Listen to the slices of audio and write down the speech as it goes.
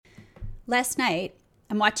Last night,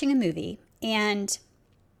 I'm watching a movie, and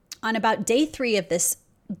on about day 3 of this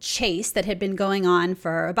chase that had been going on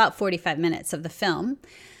for about 45 minutes of the film,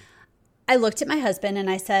 I looked at my husband and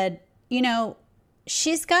I said,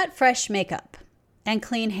 she's got fresh makeup and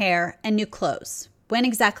clean hair and new clothes. When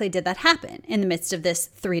exactly did that happen in the midst of this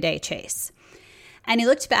 3-day chase? And he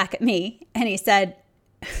looked back at me and he said,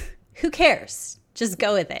 who cares? Just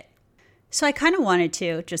go with it. So I kind of wanted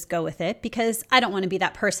to just go with it because I don't want to be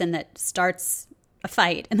that person that starts a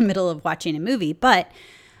fight in the middle of watching a movie. But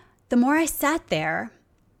the more I sat there,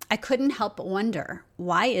 I couldn't help but wonder,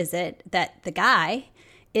 why is it that the guy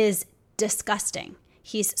is disgusting?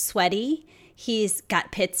 He's sweaty. He's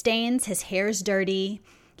got pit stains. His hair's dirty.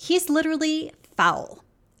 He's literally foul.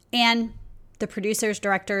 And the producers,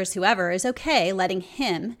 directors, whoever is okay letting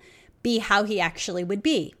him be how he actually would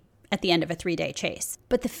be at the end of a 3-day chase.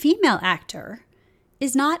 But the female actor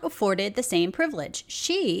is not afforded the same privilege.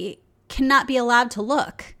 She cannot be allowed to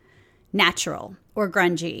look natural or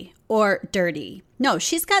grungy or dirty. No,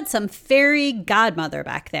 she's got some fairy godmother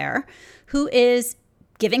back there who is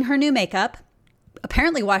giving her new makeup,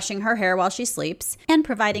 apparently washing her hair while she sleeps, and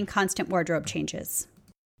providing constant wardrobe changes.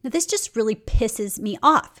 Now, this just really pisses me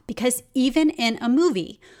off because even in a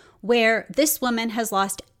movie where this woman has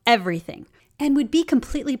lost everything and would be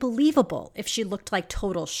completely believable if she looked like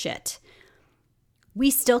total shit,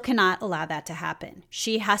 we still cannot allow that to happen.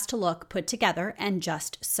 She has to look put together and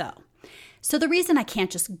just so. So the reason I can't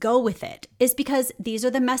just go with it is because these are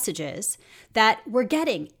the messages that we're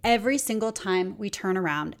getting every single time we turn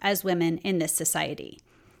around as women in this society.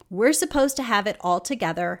 We're supposed to have it all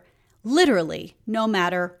together, literally, no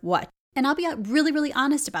matter what. And I'll be really, really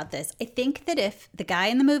honest about this. I think that if the guy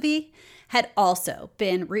in the movie had also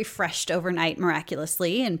been refreshed overnight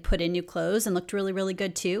miraculously and put in new clothes and looked really, really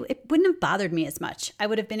good too, it wouldn't have bothered me as much. I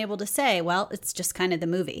would have been able to say, well, it's just kind of the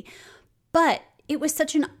movie. But it was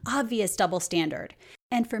such an obvious double standard.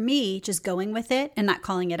 And for me, just going with it and not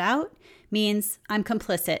calling it out means I'm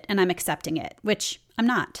complicit and I'm accepting it, which I'm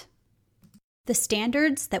not. The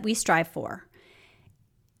standards that we strive for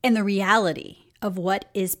and the reality of what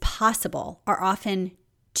is possible are often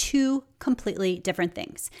two completely different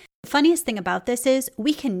things. The funniest thing about this is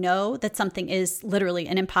we can know that something is literally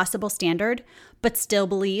an impossible standard, but still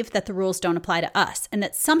believe that the rules don't apply to us and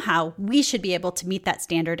that somehow we should be able to meet that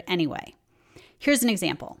standard anyway. Here's an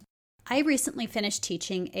example. I recently finished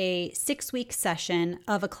teaching a 6-week session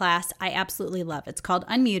of a class I absolutely love. It's called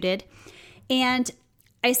Unmuted, and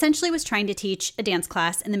I essentially was trying to teach a dance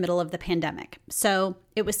class in the middle of the pandemic. So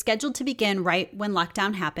it was scheduled to begin right when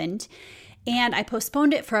lockdown happened, and I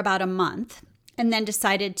postponed it for about a month and then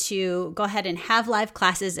decided to go ahead and have live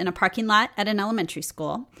classes in a parking lot at an elementary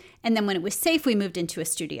school. And then when it was safe, we moved into a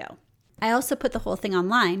studio. I also put the whole thing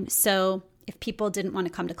online, so if people didn't want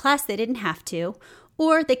to come to class, they didn't have to,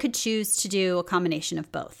 or they could choose to do a combination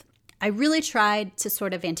of both. I really tried to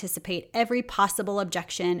sort of anticipate every possible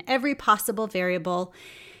objection, every possible variable,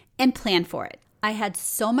 and plan for it. I had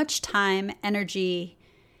so much time, energy,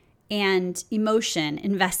 and emotion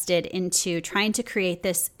invested into trying to create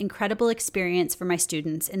this incredible experience for my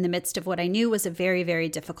students in the midst of what I knew was a very, very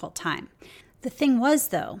difficult time. The thing was,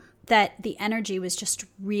 though, that the energy was just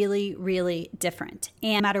really, really different.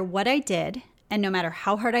 And no matter what I did, and no matter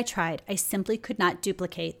how hard I tried, I simply could not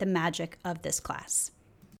duplicate the magic of this class.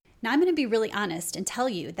 Now, I'm going to be really honest and tell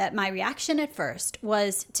you that my reaction at first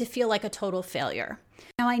was to feel like a total failure.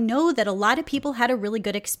 Now, I know that a lot of people had a really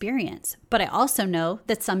good experience, but I also know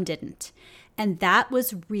that some didn't. And that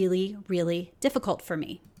was really, really difficult for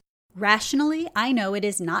me. Rationally, I know it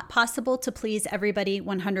is not possible to please everybody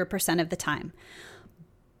 100% of the time.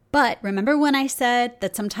 But remember when I said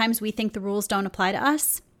that sometimes we think the rules don't apply to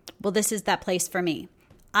us? Well, this is that place for me.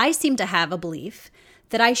 I seem to have a belief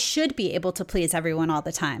that I should be able to please everyone all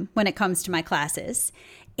the time when it comes to my classes,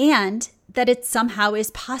 and that it somehow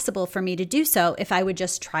is possible for me to do so if I would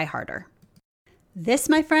just try harder. This,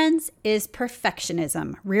 my friends, is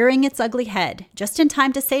perfectionism rearing its ugly head just in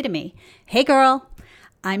time to say to me, hey girl,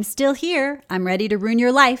 I'm still here. I'm ready to ruin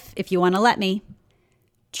your life if you want to let me.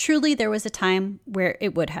 Truly, there was a time where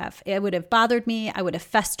it would have. It would have bothered me. I would have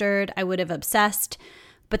festered. I would have obsessed.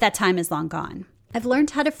 But that time is long gone. I've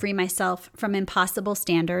learned how to free myself from impossible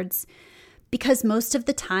standards because most of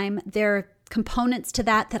the time there are components to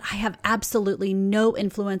that I have absolutely no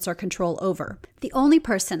influence or control over. The only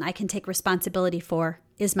person I can take responsibility for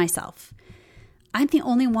is myself. I'm the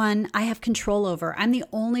only one I have control over. I'm the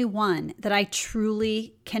only one that I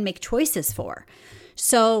truly can make choices for.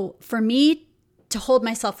 So for me to hold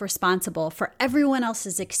myself responsible for everyone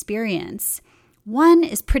else's experience One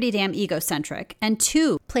is pretty damn egocentric, and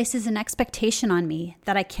two places an expectation on me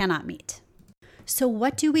that I cannot meet. So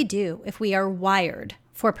what do we do if we are wired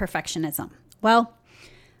for perfectionism? Well,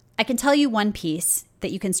 I can tell you one piece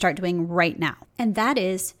that you can start doing right now, and that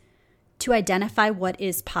is to identify what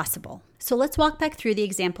is possible. So let's walk back through the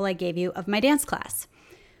example I gave you of my dance class.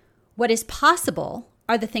 What is possible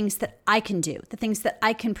are the things that I can do, the things that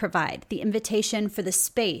I can provide, the invitation for the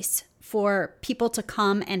space for people to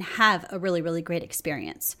come and have a really, really great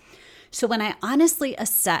experience. So when I honestly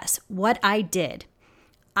assess what I did,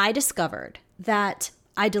 I discovered that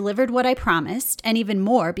I delivered what I promised, and even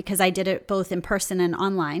more because I did it both in person and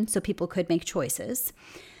online so people could make choices.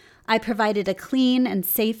 I provided a clean and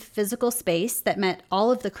safe physical space that met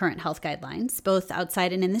all of the current health guidelines, both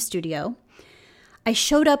outside and in the studio. I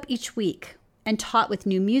showed up each week and taught with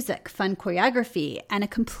new music, fun choreography, and a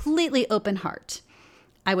completely open heart.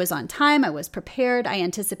 I was on time, I was prepared, I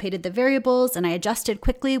anticipated the variables, and I adjusted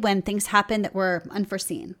quickly when things happened that were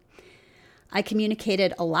unforeseen. I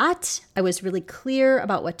communicated a lot. I was really clear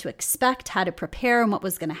about what to expect, how to prepare, and what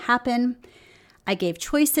was going to happen. I gave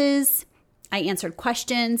choices, I answered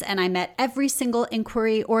questions, and I met every single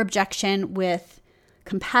inquiry or objection with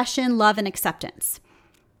compassion, love, and acceptance.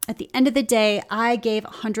 At the end of the day, I gave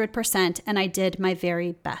 100% and I did my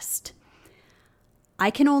very best. I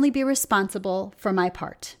can only be responsible for my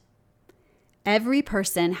part. Every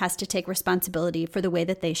person has to take responsibility for the way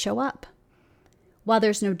that they show up. While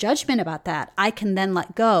there's no judgment about that, I can then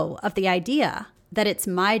let go of the idea that it's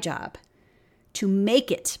my job to make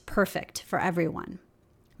it perfect for everyone.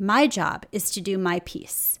 My job is to do my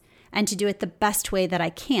piece and to do it the best way that I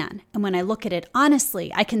can. And when I look at it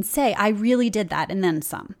honestly, I can say I really did that and then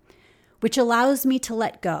some, which allows me to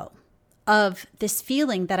let go of this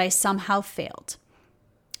feeling that I somehow failed.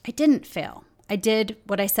 I didn't fail. I did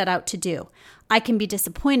what I set out to do. I can be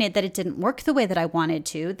disappointed that it didn't work the way that I wanted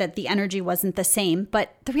to, that the energy wasn't the same,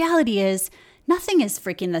 but the reality is nothing is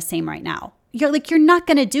freaking the same right now. You're not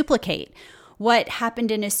going to duplicate what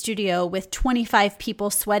happened in a studio with 25 people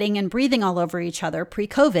sweating and breathing all over each other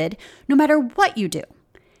pre-COVID, no matter what you do.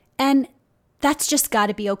 And that's just got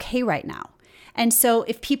to be okay right now. And so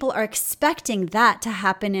if people are expecting that to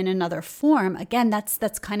happen in another form, again,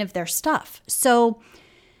 that's kind of their stuff. So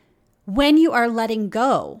when you are letting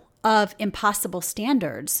go of impossible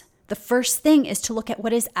standards, the first thing is to look at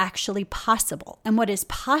what is actually possible. And what is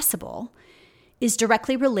possible is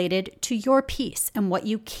directly related to your piece and what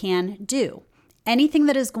you can do. Anything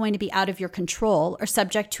that is going to be out of your control or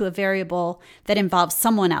subject to a variable that involves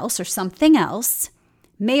someone else or something else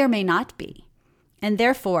may or may not be. And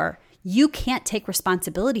therefore, you can't take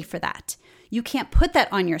responsibility for that. You can't put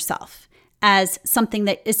that on yourself as something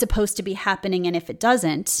that is supposed to be happening, and if it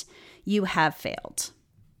doesn't, you have failed.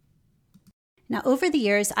 Now, over the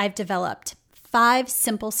years, I've developed 5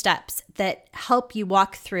 simple steps that help you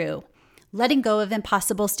walk through letting go of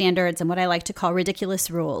impossible standards and what I like to call ridiculous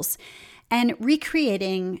rules, and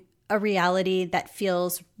recreating a reality that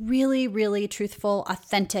feels really, really truthful,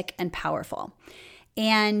 authentic, and powerful.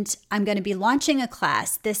 And I'm going to be launching a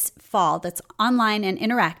class this fall that's online and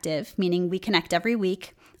interactive, meaning we connect every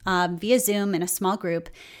week via Zoom in a small group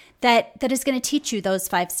that is going to teach you those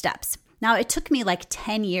 5 steps. Now, it took me like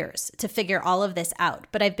 10 years to figure all of this out,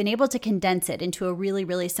 but I've been able to condense it into a really,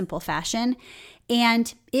 really simple fashion,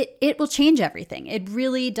 and it will change everything. It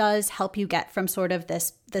really does help you get from sort of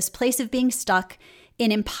this place of being stuck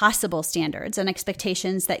in impossible standards and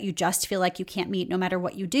expectations that you just feel like you can't meet no matter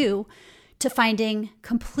what you do, to finding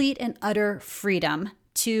complete and utter freedom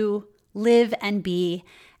to live and be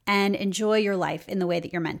and enjoy your life in the way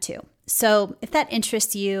that you're meant to. So if that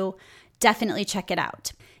interests you, definitely check it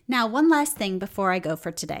out. Now, one last thing before I go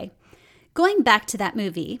for today. Going back to that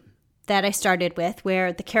movie that I started with,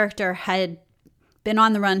 where the character had been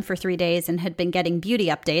on the run for 3 days and had been getting beauty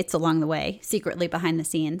updates along the way, secretly behind the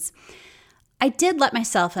scenes, I did let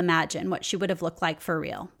myself imagine what she would have looked like for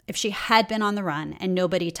real if she had been on the run and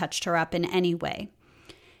nobody touched her up in any way.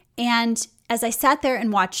 And as I sat there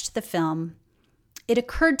and watched the film, it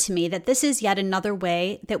occurred to me that this is yet another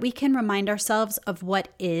way that we can remind ourselves of what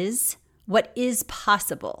is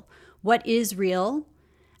possible, what is real,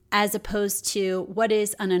 as opposed to what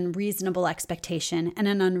is an unreasonable expectation and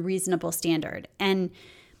an unreasonable standard. And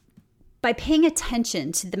by paying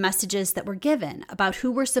attention to the messages that we're given about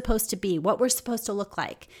who we're supposed to be, what we're supposed to look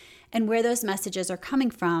like, and where those messages are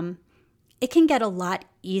coming from, it can get a lot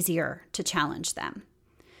easier to challenge them.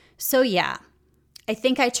 So yeah, I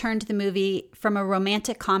think I turned the movie from a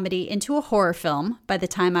romantic comedy into a horror film by the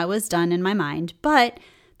time I was done in my mind, but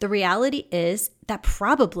the reality is that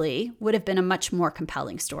probably would have been a much more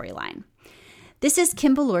compelling storyline. This is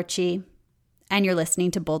Kim Balorci, and you're listening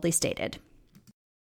to Boldly Stated.